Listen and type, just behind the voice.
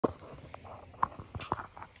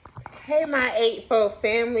Hey, my eightfold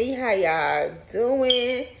family, how y'all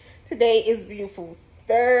doing? Today is beautiful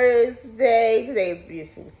Thursday.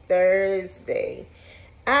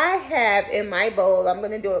 I have in my bowl, I'm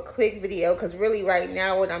going to do a quick video because really right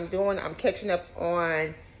now what I'm doing, I'm catching up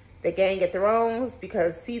on the Gang of Thrones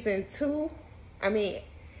because season 2, they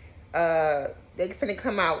finna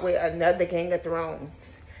come out with another Gang of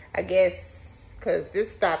Thrones. I guess because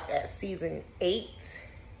this stopped at season 8.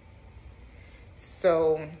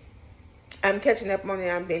 So I'm catching up on it.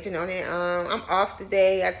 I'm binging on it. I'm off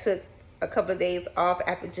today. I took a couple of days off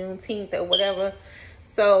after Juneteenth or whatever.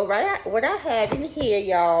 So what I have in here,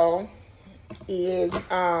 y'all, is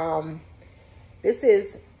this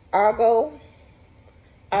is Argo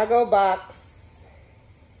box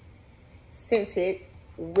scented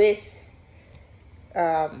with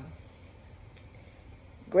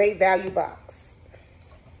great value box.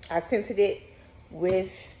 I scented it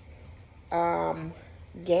with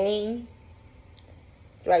Gang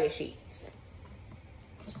dryer sheets.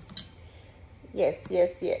 Yes.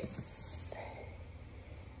 It's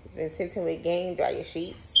been scented with Gang dryer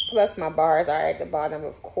sheets. Plus my bars are at the bottom,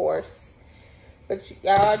 of course. But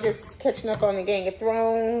y'all just catching up on the Gang of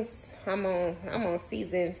Thrones. I'm on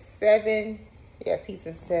season 7. Yeah,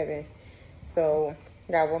 season 7. So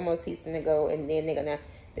got one more season to go, and then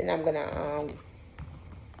I'm gonna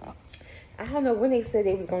I don't know when they said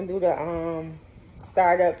they was gonna do the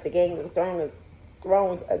start up the Gang of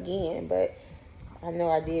Thrones again, but I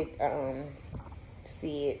know I did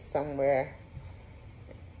see it somewhere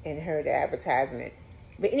and heard the advertisement.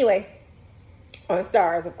 But anyway, on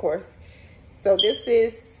Stars, of course. So this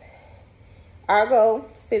is Argo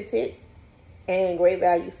scented and great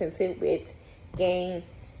value scented with Gang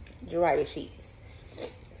dryer sheets.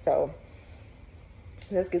 So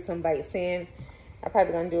let's get some bites in. I'm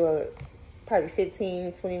probably gonna do probably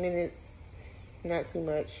 15, 20 minutes, not too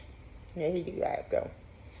much. Yeah, here you guys go.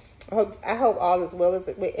 I hope all is well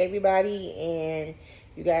with everybody, and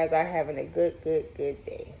you guys are having a good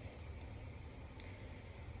day.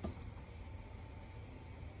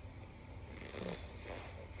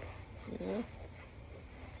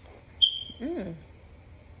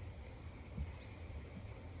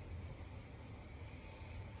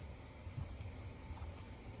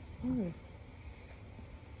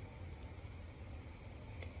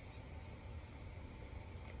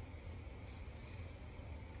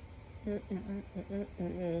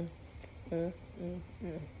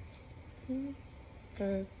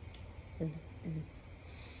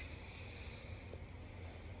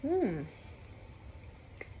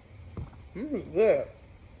 Good.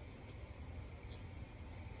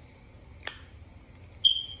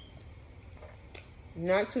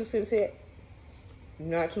 Not too sensitive,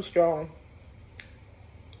 not too strong.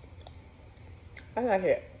 I like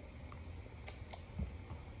it.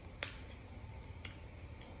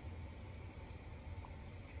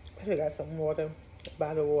 I should got some water,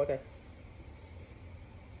 bottled water.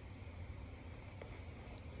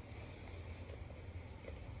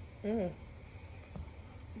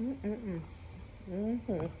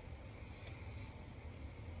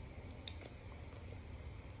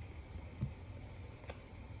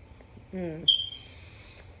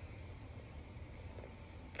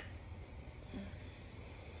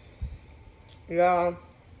 Y'all,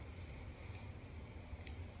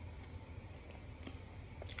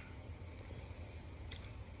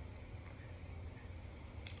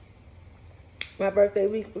 my birthday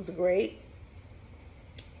week was great.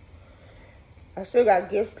 I still got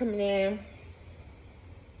gifts coming in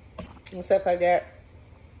and stuff like that.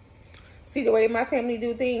 See, the way my family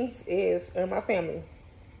do things is, my family,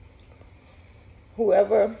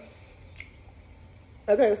 whoever,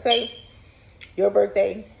 okay, say your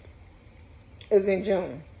birthday is in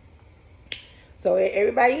June. So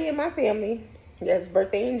everybody in my family that's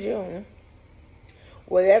birthday in June,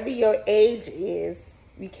 whatever your age is,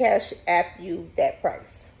 we cash app you that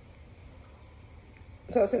price.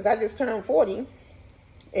 So since I just turned 40,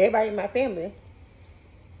 everybody in my family,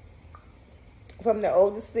 from the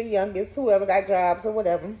oldest to the youngest, whoever got jobs or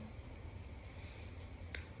whatever,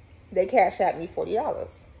 they cash app me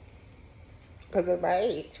 $40 because of my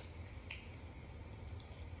age.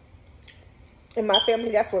 In my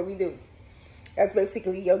family, that's what we do. That's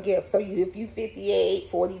basically your gift. So if you 58,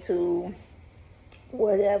 42,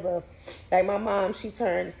 whatever. Like my mom, she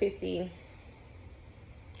turned 57.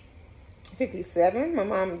 My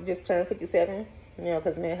mom just turned 57,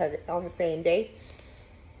 because me and her on the same day.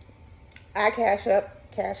 I cash up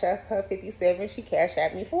her 57. She cash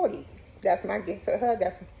at me 40. That's my gift to her.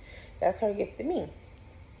 That's her gift to me.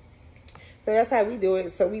 So that's how we do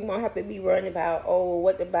it. So we won't have to be worrying about,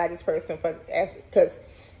 what to buy this person for, because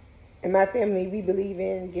In my family, we believe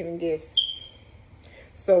in giving gifts.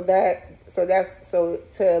 So to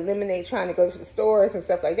eliminate trying to go to the stores and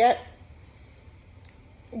stuff like that,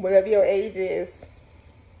 whatever your age is,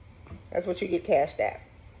 that's what you get cashed at.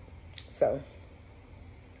 So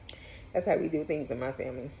that's how we do things in my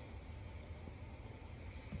family.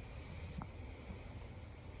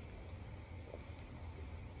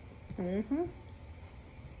 Mm-hmm.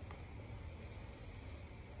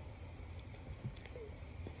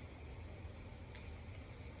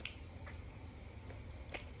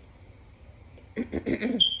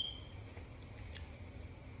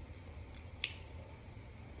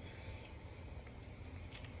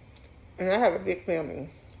 And I have a big family.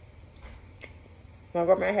 My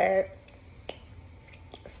grandma had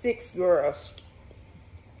 6 girls.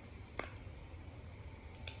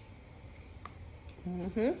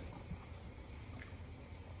 Mm-hmm.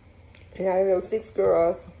 And out of those 6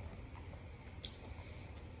 girls,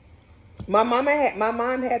 my mom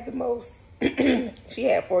had the most. She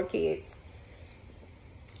had 4 kids.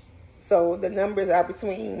 So the numbers are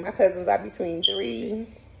between, my cousins are between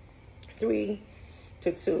 3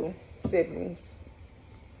 to 2 siblings.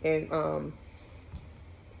 And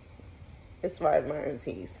as far as my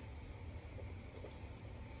aunties.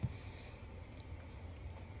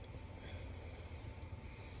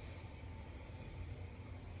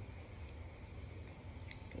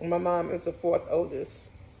 My mom is the 4th oldest.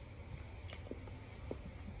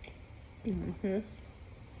 Mm-hmm.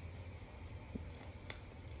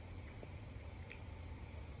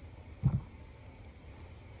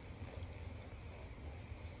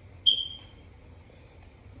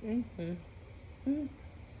 Mm-hmm.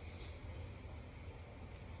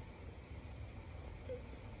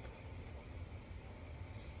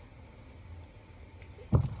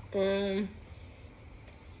 Mm-hmm.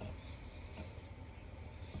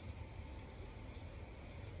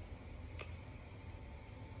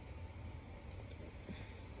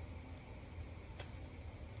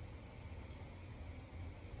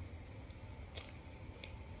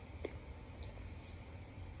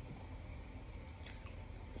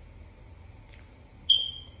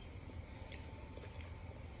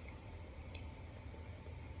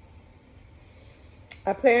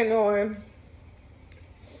 I plan on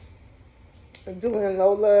doing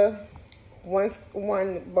Lola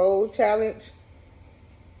one bowl challenge.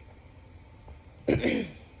 I'm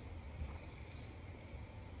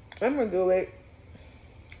gonna do it.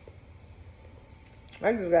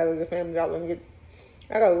 I just gotta go to the Family Dollar and get.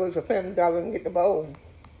 I gotta go to the Family Dollar and get the bowls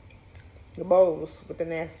with the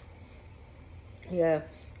nest. Yeah,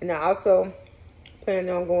 and I also plan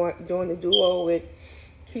on doing the duo with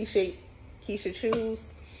Keisha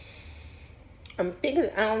Choose. I'm thinking,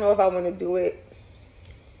 I don't know if I want to do it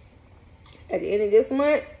at the end of this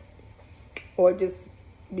month or just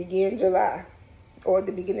begin July or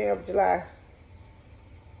the beginning of July.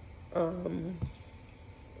 I'm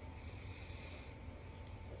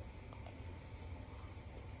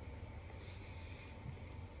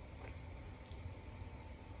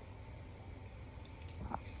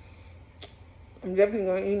definitely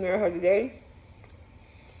going to email her today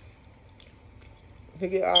to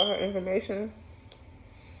get all her information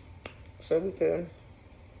so we can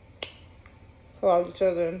call each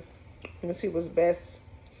other and see what's best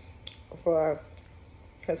for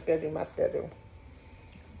her schedule, my schedule.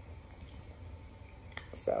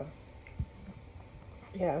 So,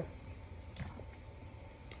 yeah.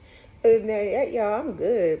 Other than that, y'all, I'm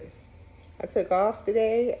good. I took off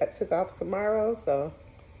today. I took off tomorrow, so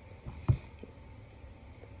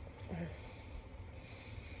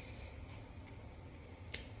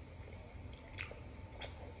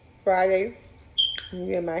Friday, I'm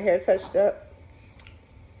getting my hair touched up,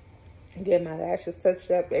 getting my lashes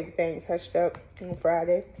touched up, everything touched up on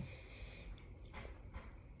Friday.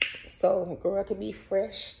 So girl could be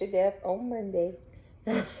fresh to death on Monday.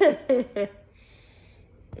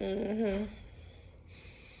 Mm-hmm.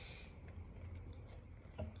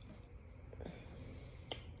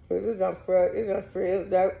 It's done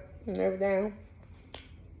frizzed up and everything.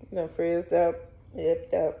 It's done frizzed up,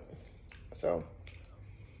 lipped up. So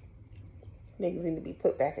niggas need to be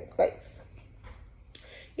put back in place.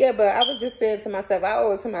 Yeah, but I was just saying to myself, I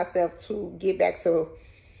owe it to myself to get back to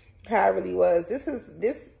how I really was.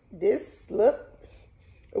 This look,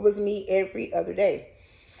 it was me every other day.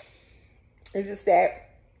 It's just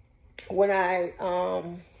that when I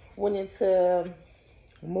went into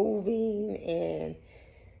moving and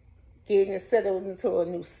getting settled into a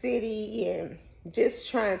new city and just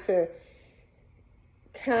trying to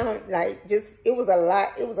count, like, just, it was a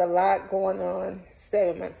lot going on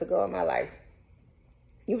 7 months ago in my life.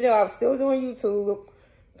 Even though I was still doing YouTube,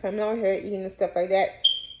 coming on here, eating and stuff like that,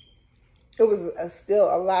 it was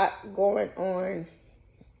still a lot going on.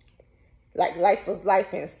 Like life was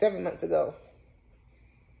life in 7 months ago.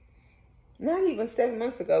 Not even 7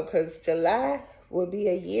 months ago, because July will be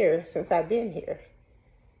a year since I've been here.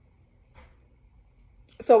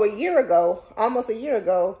 So a year ago, almost a year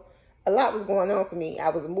ago, a lot was going on for me. I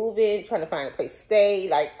was moving, trying to find a place to stay,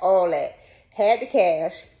 like all that. Had the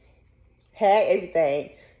cash, had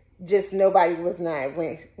everything, just nobody was not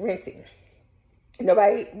renting.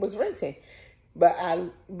 Nobody was renting. But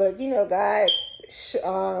you know, God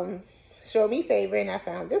showed me favor, and I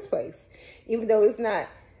found this place. Even though it's not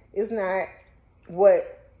what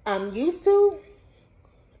I'm used to,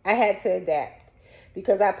 I had to adapt,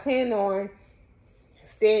 because I planned on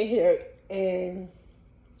staying here and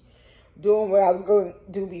doing what I was going to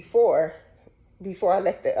do before I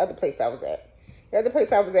left the other place I was at. The other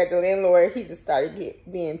place I was at, the landlord, he just started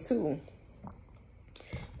being too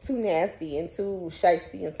nasty and too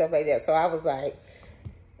shysty and stuff like that. So I was like,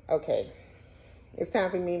 okay, it's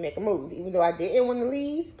time for me to make a move. Even though I didn't want to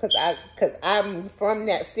leave, because I'm from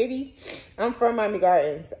that city. I'm from Miami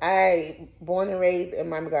Gardens. I born and raised in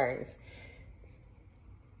Miami Gardens.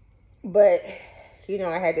 But, you know,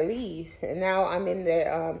 I had to leave. And now I'm in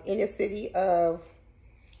the inner city of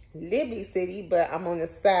Liberty City, but I'm on the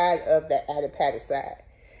side of the Adapata side.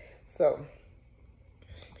 So,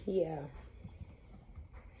 yeah.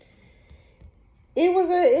 It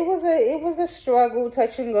was a struggle,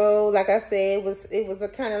 touch and go. Like I said, it was a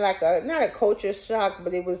kind of like not a culture shock,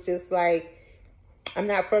 but it was just like, I'm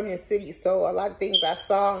not from this city, so a lot of things I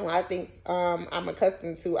saw and a lot of things I'm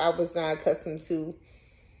accustomed to, I was not accustomed to,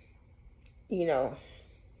 you know,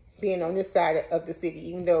 being on this side of the city.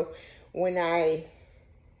 Even though when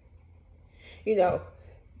you know,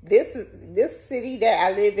 this city that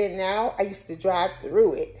I live in now, I used to drive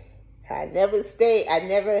through it. I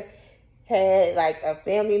never had like a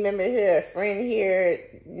family member here, a friend here,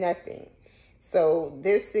 nothing. So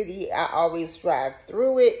this city, I always drive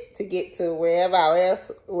through it to get to wherever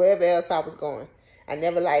else I was going. I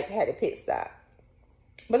never like had a pit stop.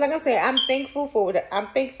 But like I'm saying, I'm thankful for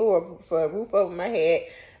a roof over my head.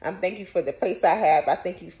 I'm thankful for the place I have. I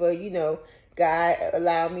thank you for, you know, God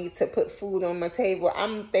allowed me to put food on my table.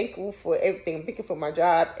 I'm thankful for everything. I'm thankful for my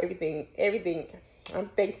job, everything. I'm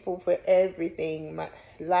thankful for everything, my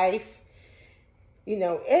life, you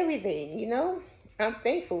know, everything, you know. I'm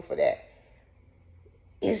thankful for that.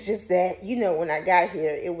 It's just that, you know, when I got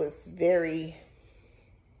here, it was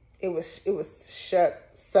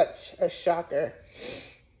such a shocker.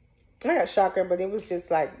 Not a shocker, but it was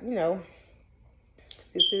just like, you know,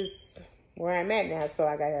 this is where I'm at now, so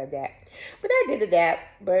I gotta adapt. But I did adapt,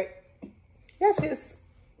 but that's just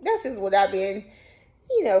what I've been,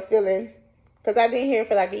 you know, feeling, because I've been here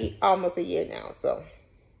for like almost a year now, so.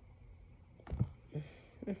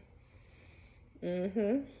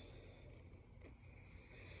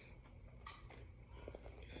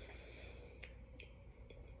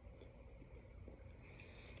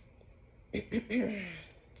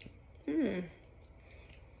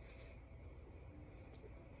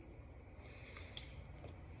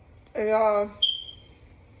 And y'all,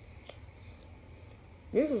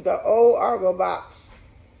 this is the old Argo box.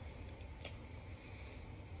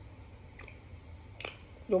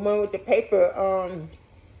 The one with the paper,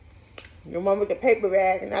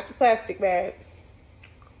 bag, not the plastic bag.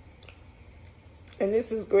 And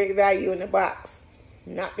this is great value in the box,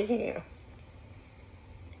 not the can.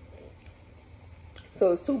 So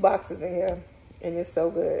there's 2 boxes in here, and it's so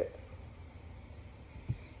good.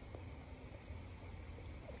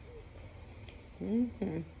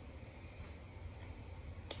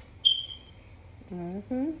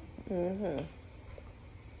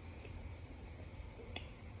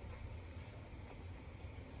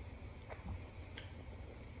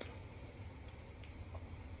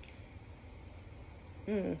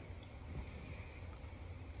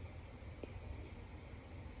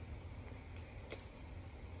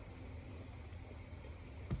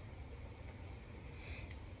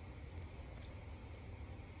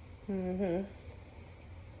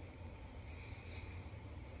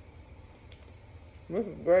 This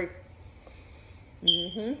is great.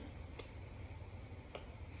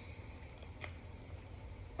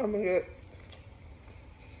 I'm gonna get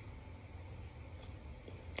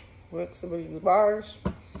some of these bars.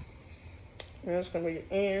 And that's gonna be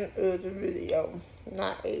the end of the video.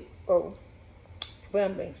 Not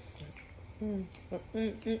rambling.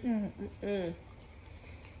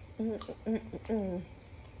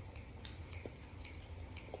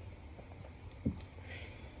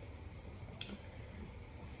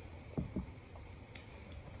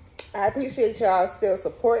 I appreciate y'all still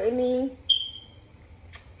supporting me.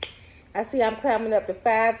 I see I'm climbing up to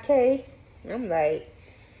 5K. I'm like,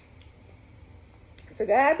 to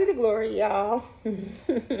God be the glory, y'all.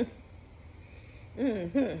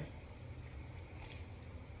 Mm-hmm.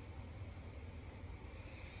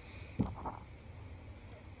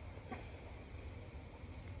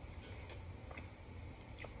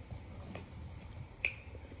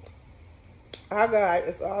 Our God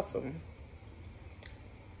is awesome.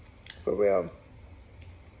 For real.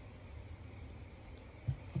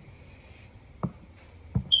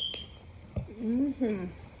 Mm-hmm.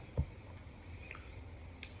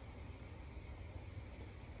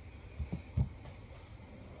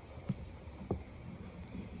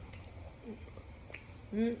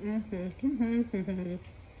 Mm-hmm. Mm-hmm. Mm-hmm.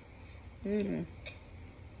 Mm-hmm.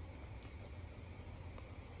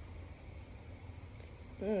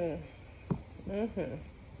 Mm-hmm.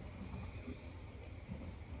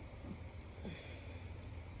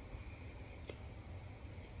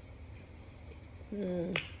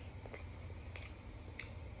 Mm-hmm.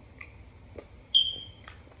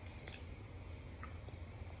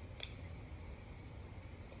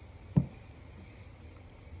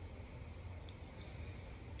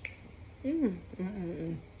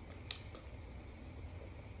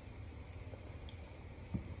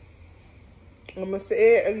 I'm gonna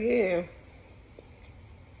say it again.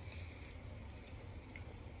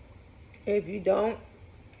 If you don't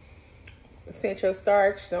cinch your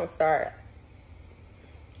starch, don't start.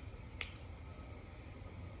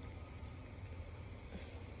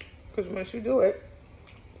 Because once you do it,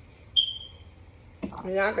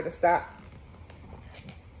 you're not gonna stop.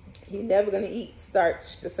 You're never gonna eat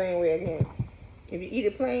starch the same way again. If you eat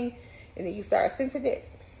it plain and then you start cinching it,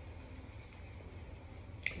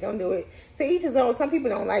 don't do it. To each his own. Some people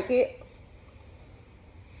don't like it.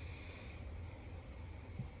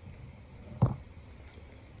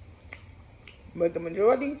 But the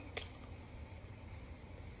majority,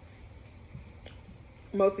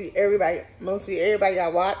 mostly everybody I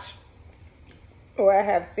watch or I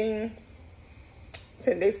have seen,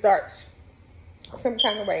 since they start some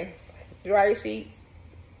kind of way. Dry sheets,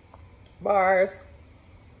 bars,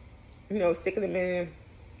 sticking them in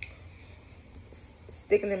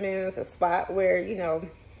a spot where, mm,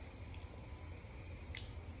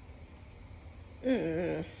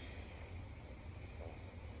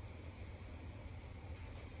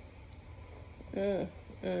 mm, mm,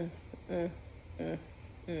 mm, mm,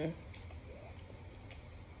 mm.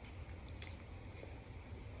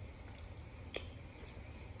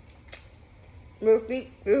 This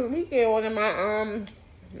weekend, one of my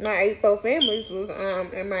 8-4 families was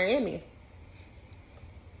in Miami.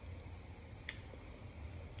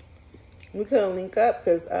 We couldn't link up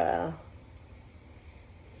because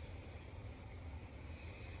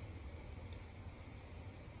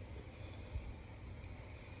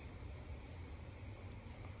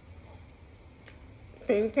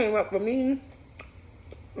things came up for me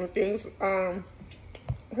and things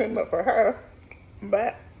came up for her.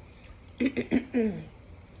 But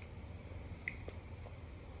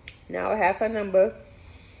now I have her number.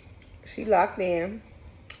 She locked in.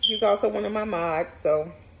 She's also one of my mods,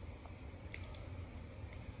 so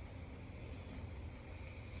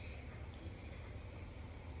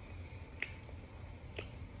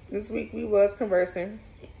this week we was conversing.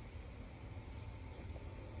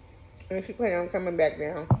 And she planned on coming back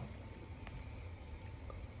down.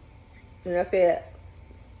 And I said,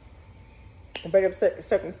 better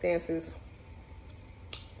circumstances.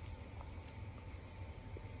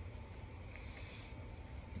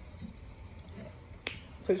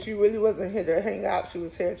 Because she really wasn't here to hang out. She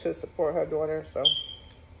was here to support her daughter, so.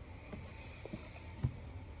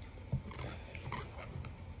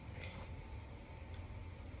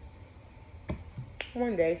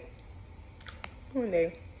 One day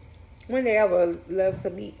I would love to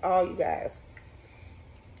meet all you guys.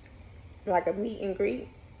 Like a meet and greet.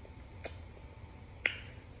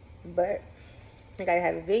 But I gotta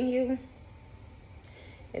have a venue.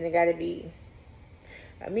 And it gotta be,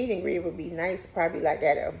 a meet and greet would be nice, probably like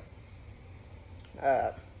at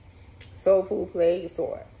a soul food place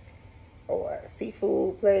or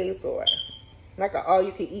seafood place or like an all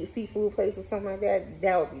you can eat seafood place or something like that.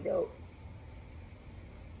 That would be dope.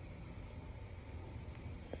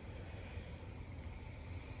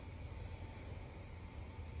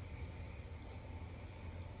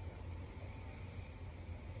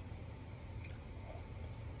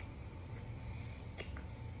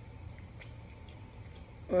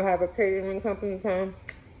 We'll have a catering company come,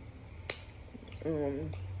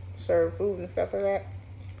 serve food and stuff like that.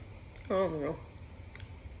 I don't know.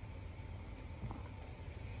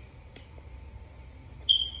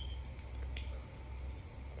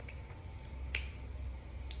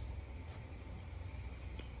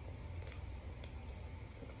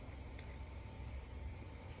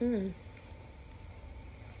 Mm.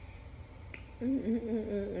 Mm, mm, mm,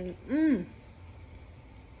 mm, mm,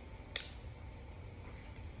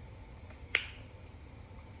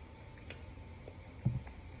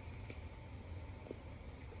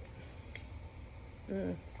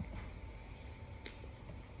 mm.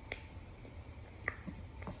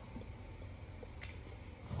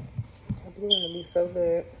 That blue one will be so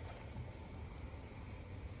good.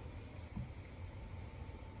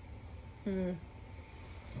 Mm.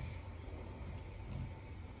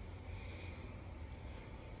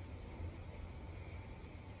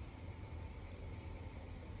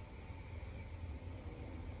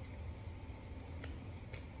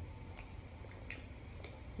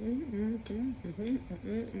 Mm, mm, mm, mm, mm,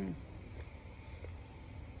 mm, mm.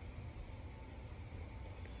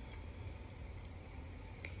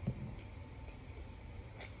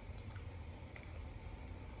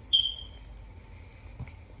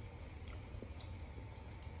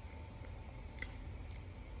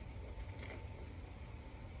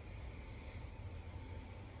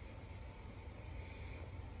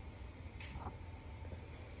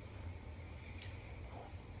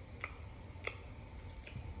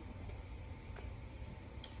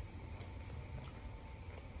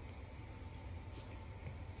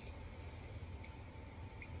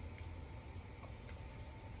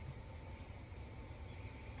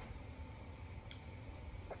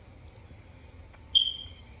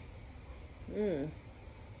 Mm.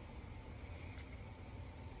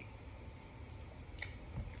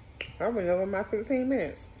 I went over my 15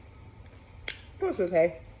 minutes. That's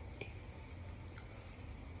okay.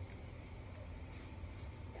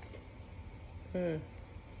 Mm.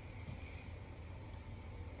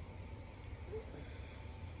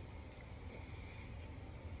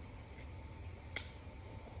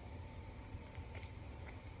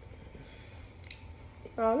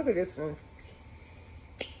 Oh, look at this one.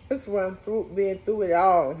 This one been through it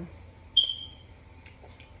all.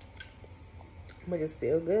 But it's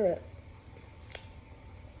still good.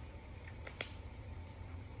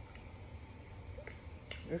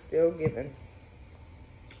 It's still giving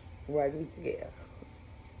what I need to give.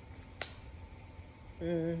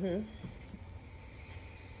 Mm-hmm.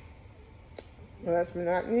 Last but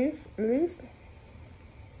not least,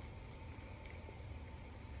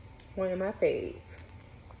 one of my faves.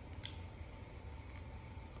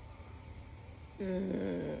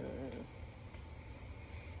 Mm.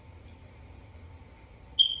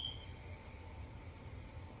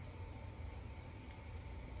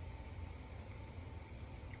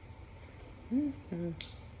 Mm-hmm.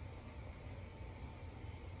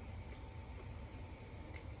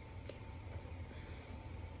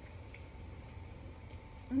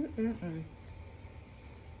 Mm-mm-mm.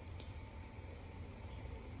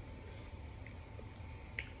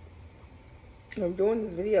 I'm doing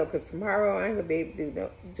this video because tomorrow I ain't gonna be able to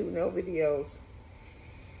do no videos.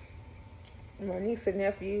 My niece and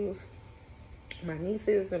nephews, my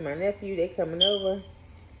nieces and my nephew, they coming over.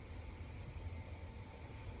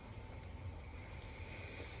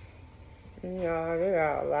 You know, they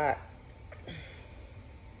are a lot.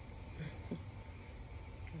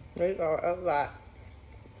 They are a lot.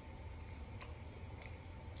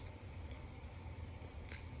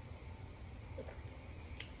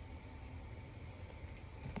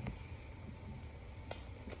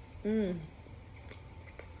 Mm.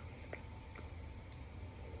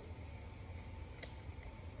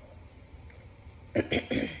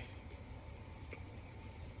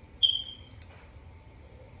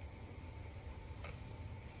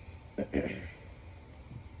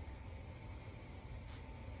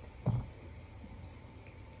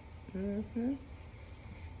 Mm-hmm.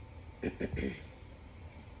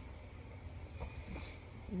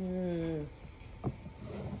 Mm.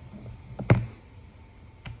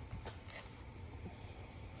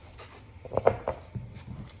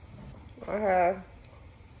 I have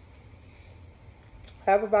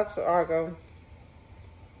half a box of Argo,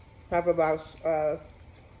 half a box of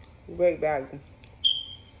Great Value.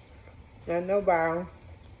 I know by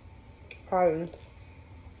probably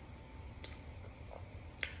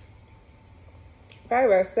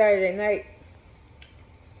by Saturday night,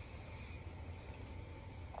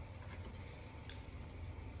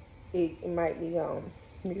 it might be gone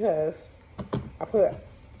because I put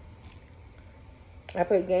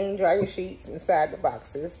game dryer sheets inside the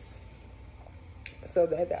boxes so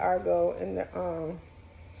that the Argo and the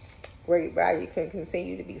Great Value can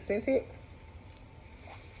continue to be scented.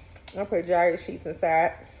 I put dryer sheets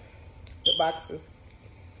inside the boxes.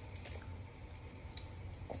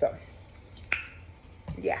 So,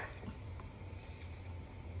 yeah.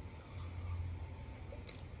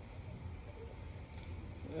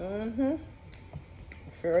 Mm-hmm.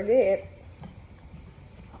 Sure did.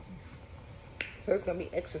 So it's gonna be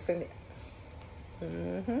extra scented.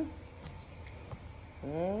 Mm-hmm.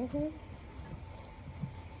 Mm-hmm.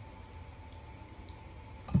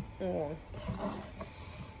 Mm.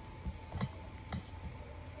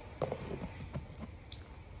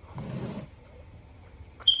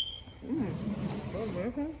 Mm.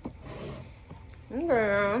 Mm-hmm.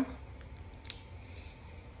 Okay.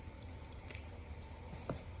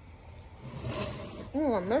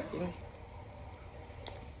 I'm messy.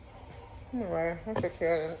 Anyway, I take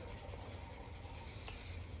care of it.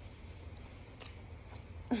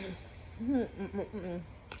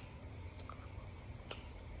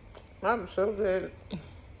 I'm so good.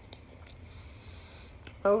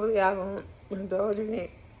 Hopefully I won't indulge in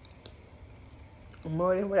it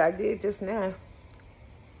more than what I did just now.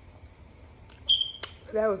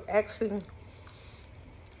 That was actually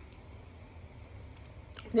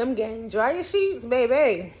them getting dryer sheets,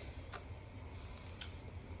 baby.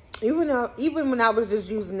 Even when I was just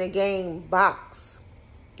using the game box,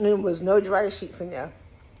 and there was no dryer sheets in there,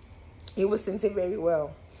 it was scented very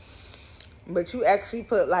well. But you actually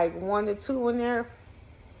put like 1 or 2 in there,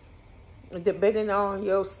 depending on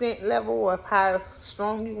your scent level of how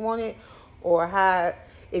strong you want it, or how,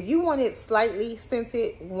 if you want it slightly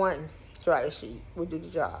scented, 1 dryer sheet will do the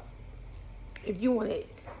job. If you want it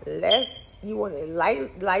less, you want it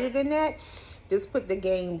lighter than that, just put the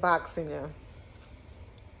game box in there.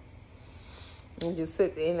 And just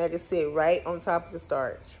sit there and let it sit right on top of the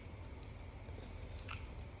starch.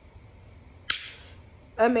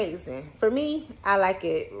 Amazing. For me, I like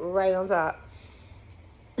it right on top.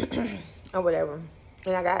 Or whatever.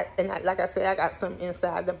 Like I said, I got some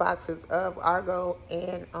inside the boxes of Argo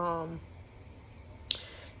and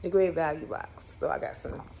the Great Value box. So I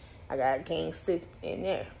got game sit in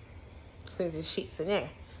there. Since the sheets in there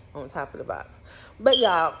on top of the box. But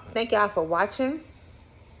y'all, thank y'all for watching.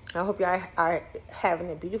 I hope y'all are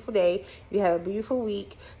having a beautiful day. You have a beautiful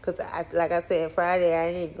week. Because, like I said, Friday, I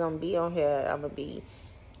ain't even going to be on here. I'm going to be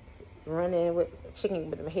running with chicken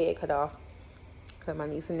with my head cut off. Because my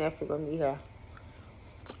niece and nephew going to be here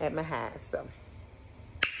at my house. So,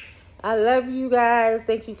 I love you guys.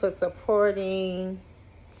 Thank you for supporting.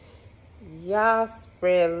 Y'all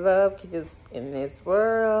spread love in this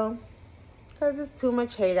world. Because there's too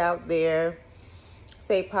much hate out there.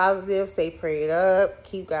 Stay positive, stay prayed up,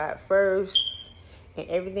 keep God first in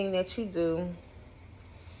everything that you do.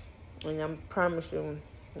 And I promise you,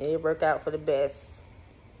 it'll work out for the best.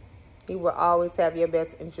 He will always have your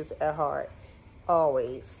best interest at heart.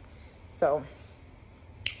 Always. So,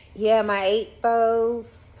 yeah, my 8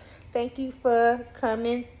 foes, thank you for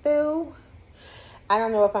coming through. I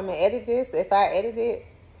don't know if I'm going to edit this. If I edit it,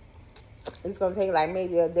 it's going to take like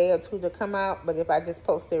maybe a day or 2 to come out. But if I just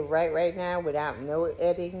post it right now without no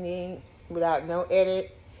editing, without no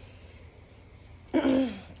edit,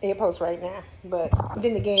 it posts right now. But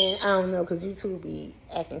then again, I don't know, because YouTube be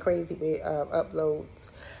acting crazy with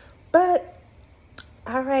uploads. But,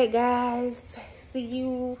 all right, guys. See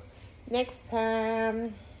you next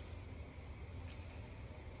time.